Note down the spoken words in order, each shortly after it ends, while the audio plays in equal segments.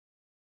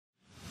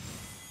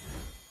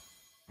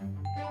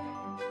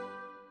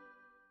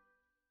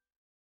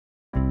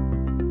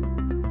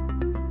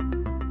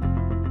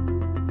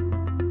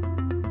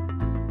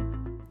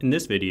In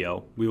this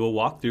video, we will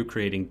walk through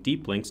creating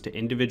deep links to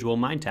individual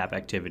MindTap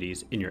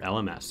activities in your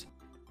LMS.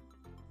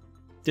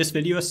 This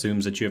video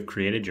assumes that you have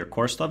created your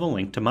course level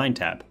link to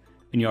MindTap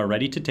and you are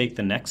ready to take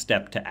the next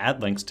step to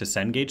add links to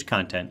Cengage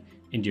content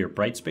into your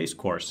Brightspace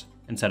course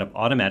and set up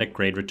automatic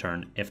grade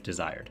return if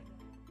desired.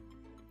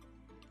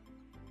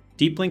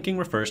 Deep linking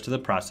refers to the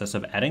process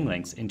of adding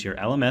links into your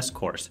LMS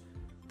course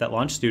that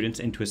launch students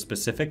into a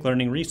specific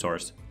learning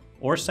resource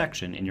or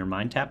section in your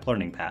MindTap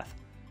learning path,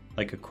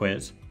 like a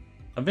quiz,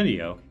 a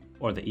video,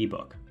 or the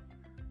ebook.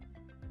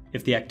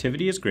 If the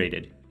activity is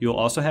graded, you will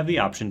also have the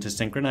option to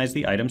synchronize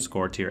the item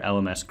score to your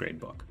LMS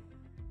gradebook.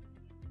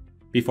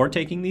 Before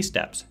taking these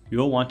steps, you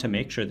will want to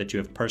make sure that you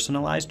have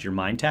personalized your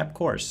MindTap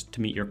course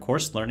to meet your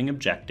course learning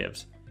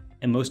objectives,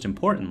 and most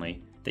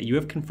importantly, that you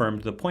have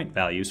confirmed the point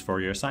values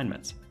for your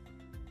assignments.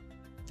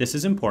 This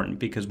is important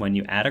because when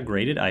you add a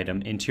graded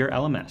item into your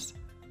LMS,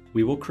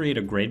 we will create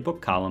a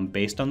gradebook column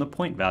based on the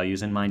point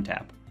values in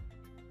MindTap.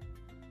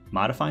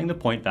 Modifying the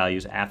point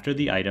values after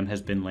the item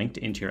has been linked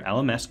into your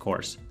LMS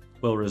course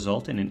will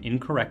result in an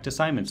incorrect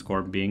assignment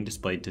score being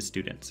displayed to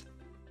students.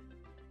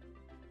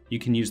 You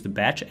can use the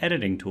batch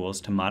editing tools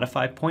to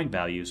modify point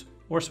values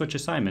or switch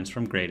assignments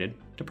from graded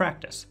to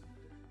practice.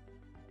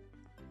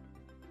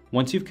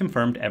 Once you've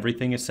confirmed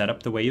everything is set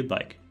up the way you'd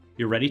like,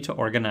 you're ready to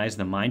organize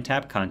the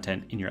MindTap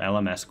content in your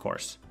LMS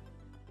course.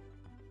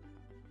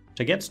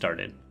 To get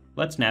started,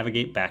 let's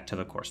navigate back to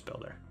the course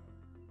builder.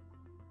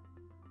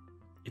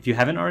 If you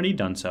haven't already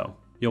done so,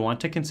 you'll want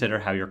to consider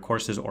how your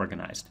course is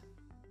organized.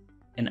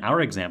 In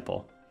our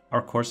example,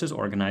 our course is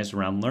organized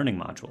around learning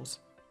modules.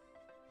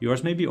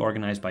 Yours may be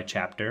organized by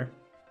chapter,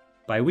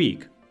 by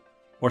week,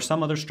 or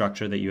some other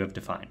structure that you have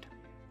defined.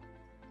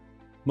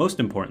 Most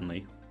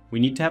importantly, we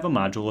need to have a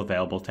module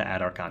available to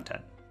add our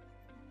content.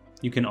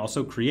 You can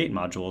also create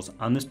modules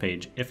on this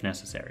page if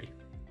necessary.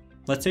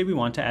 Let's say we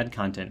want to add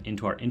content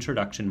into our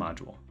introduction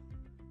module.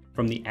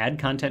 From the Add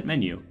Content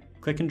menu,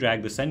 click and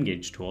drag the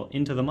Cengage tool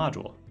into the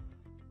module.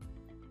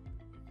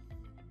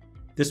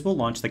 This will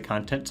launch the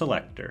content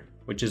selector,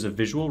 which is a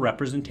visual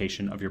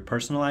representation of your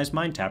personalized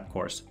MindTap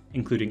course,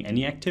 including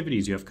any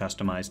activities you have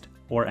customized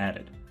or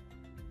added.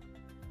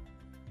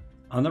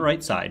 On the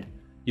right side,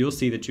 you will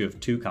see that you have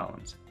two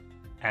columns,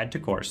 Add to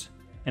Course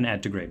and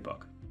Add to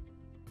Gradebook.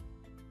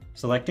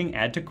 Selecting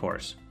Add to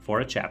Course for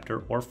a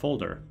chapter or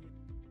folder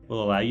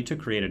will allow you to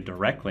create a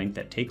direct link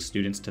that takes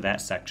students to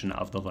that section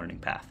of the learning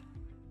path.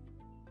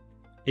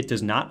 It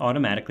does not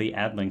automatically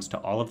add links to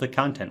all of the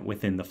content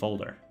within the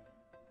folder.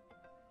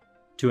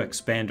 To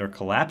expand or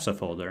collapse a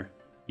folder,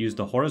 use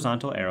the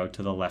horizontal arrow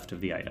to the left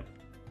of the item.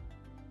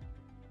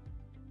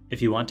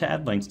 If you want to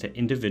add links to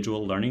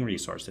individual learning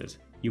resources,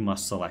 you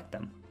must select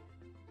them.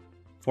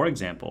 For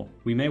example,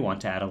 we may want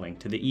to add a link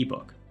to the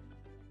ebook.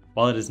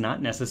 While it is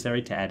not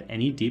necessary to add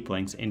any deep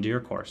links into your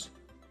course,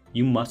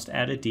 you must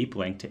add a deep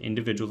link to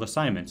individual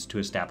assignments to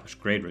establish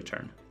grade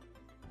return.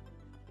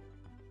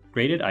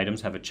 Graded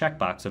items have a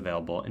checkbox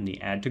available in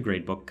the Add to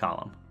Gradebook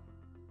column.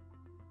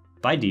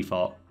 By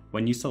default,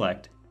 when you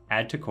select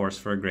Add to Course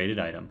for a graded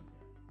item,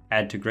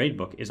 Add to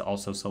Gradebook is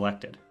also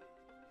selected.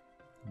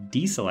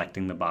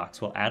 Deselecting the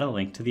box will add a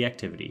link to the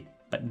activity,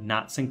 but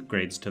not sync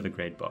grades to the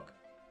gradebook.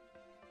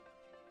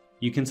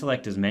 You can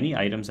select as many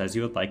items as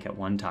you would like at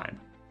one time.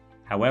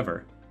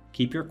 However,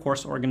 keep your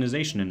course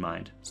organization in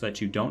mind so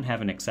that you don't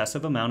have an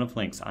excessive amount of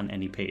links on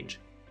any page.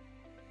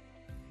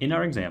 In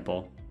our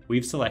example,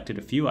 we've selected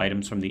a few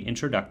items from the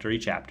introductory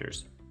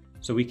chapters,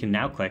 so we can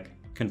now click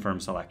Confirm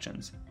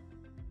Selections.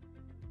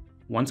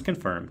 Once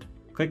confirmed,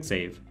 click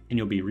Save and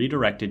you'll be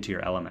redirected to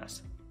your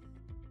LMS.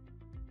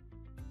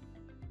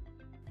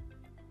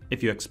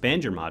 If you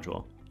expand your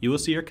module, you will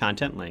see your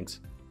content links,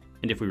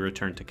 and if we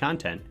return to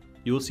content,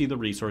 you will see the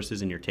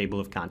resources in your table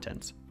of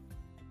contents.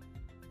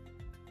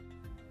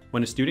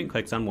 When a student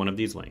clicks on one of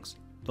these links,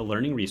 the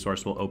learning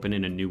resource will open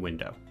in a new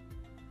window.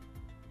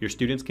 Your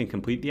students can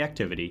complete the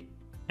activity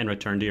and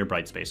return to your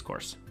Brightspace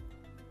course.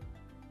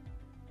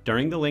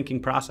 During the linking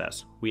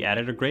process, we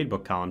added a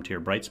gradebook column to your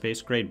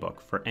Brightspace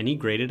gradebook for any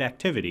graded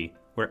activity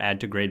where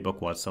Add to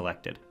Gradebook was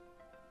selected.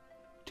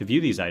 To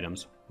view these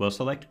items, we'll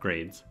select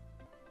Grades,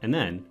 and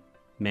then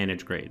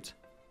Manage Grades.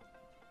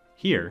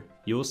 Here,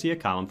 you will see a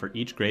column for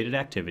each graded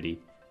activity,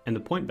 and the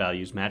point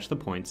values match the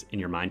points in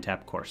your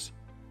MindTap course.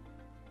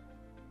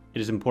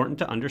 It is important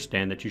to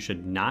understand that you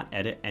should not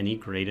edit any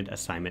graded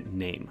assignment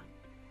name.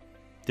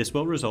 This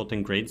will result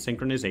in grade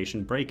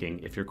synchronization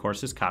breaking if your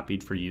course is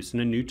copied for use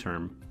in a new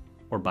term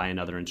or by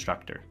another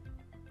instructor.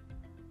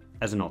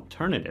 As an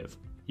alternative,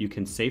 you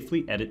can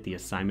safely edit the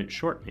assignment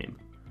short name,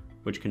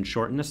 which can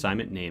shorten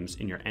assignment names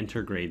in your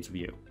Enter Grades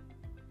view.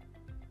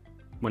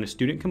 When a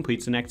student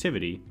completes an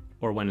activity,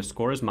 or when a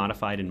score is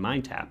modified in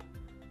MindTap,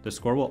 the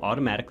score will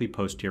automatically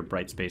post to your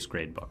Brightspace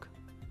gradebook.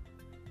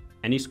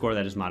 Any score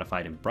that is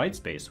modified in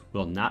Brightspace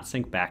will not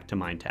sync back to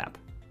MindTap.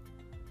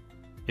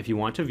 If you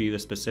want to view the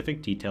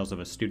specific details of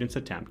a student's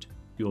attempt,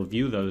 you will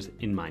view those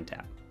in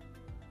MindTap.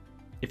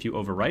 If you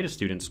overwrite a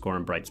student's score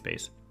in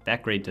Brightspace,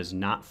 that grade does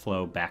not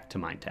flow back to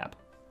MindTap.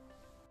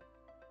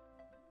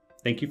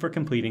 Thank you for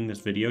completing this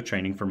video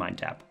training for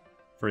MindTap.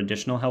 For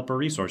additional help or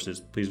resources,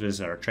 please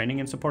visit our training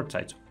and support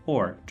sites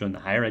or join the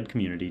higher ed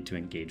community to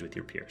engage with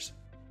your peers.